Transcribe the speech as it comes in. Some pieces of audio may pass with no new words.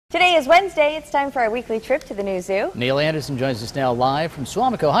Today is Wednesday. It's time for our weekly trip to the new zoo. Neil Anderson joins us now live from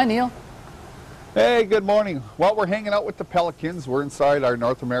Suamico. Hi, Neil. Hey, good morning. Well, we're hanging out with the pelicans. We're inside our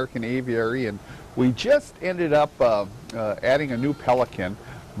North American aviary, and we just ended up adding a new pelican,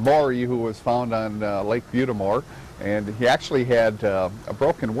 Maury, who was found on Lake Butamore, and he actually had a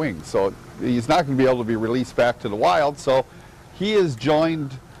broken wing, so he's not going to be able to be released back to the wild. So he has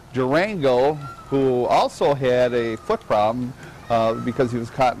joined Durango, who also had a foot problem because he was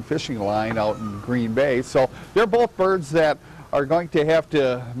caught in fishing line out in Green Bay. So they're both birds that are going to have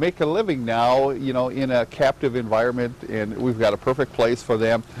to make a living now, you know, in a captive environment, and we've got a perfect place for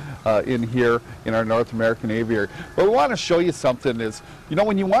them in here in our North American aviary. But we want to show you something is, you know,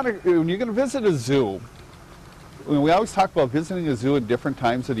 when you're going to visit a zoo, we always talk about visiting a zoo at different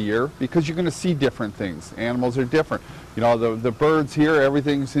times of the year because you're going to see different things. Animals are different. You know, the birds here,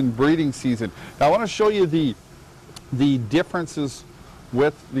 everything's in breeding season. Now I want to show you the differences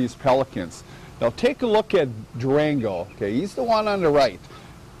with these pelicans. Now take a look at Durango. Okay, he's the one on the right.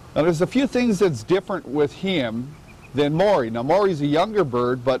 Now there's a few things that's different with him than Maury. Now Maury's a younger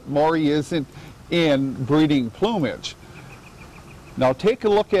bird, but Maury isn't in breeding plumage. Now take a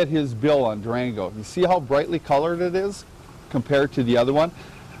look at his bill on Durango. You see how brightly colored it is compared to the other one?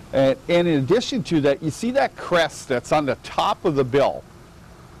 And in addition to that, you see that crest that's on the top of the bill.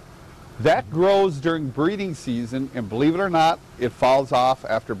 That grows during breeding season, and believe it or not, it falls off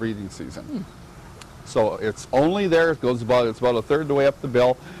after breeding season. So it's only there, it's about a third of the way up the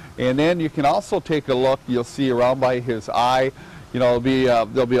bill. And then you can also take a look, you'll see around by his eye, you know,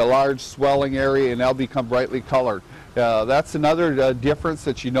 there'll be a large swelling area, and that'll become brightly colored. That's another difference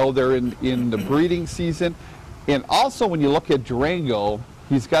that you know they're in the breeding season. And also when you look at Durango,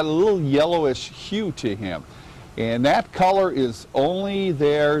 he's got a little yellowish hue to him. And that color is only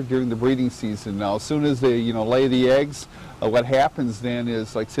there during the breeding season. Now, as soon as they, you know, lay the eggs, what happens then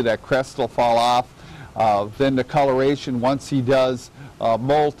is, like, say, that crest will fall off. Then the coloration, once he does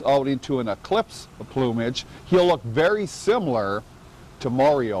molt out into an eclipse of plumage, he'll look very similar to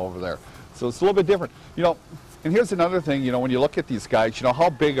Maury over there. So it's a little bit different. You know, and here's another thing. You know, when you look at these guys, you know, how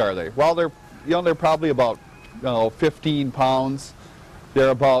big are they? Well, they're probably about 15 pounds. They're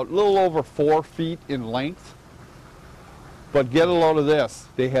about a little over 4 feet in length. But get a load of this,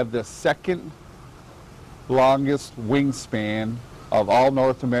 they have the second longest wingspan of all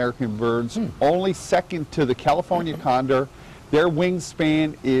North American birds, only second to the California condor. Their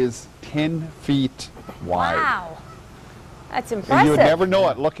wingspan is 10 feet wide. Wow, that's impressive. And you would never know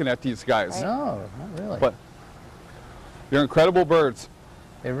it looking at these guys. Right. No, not really. But they're incredible birds.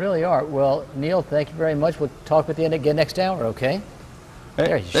 They really are. Well, Neil, thank you very much. We'll talk with you again next hour, okay?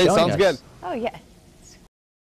 Hey, There, sounds good. Oh, yeah.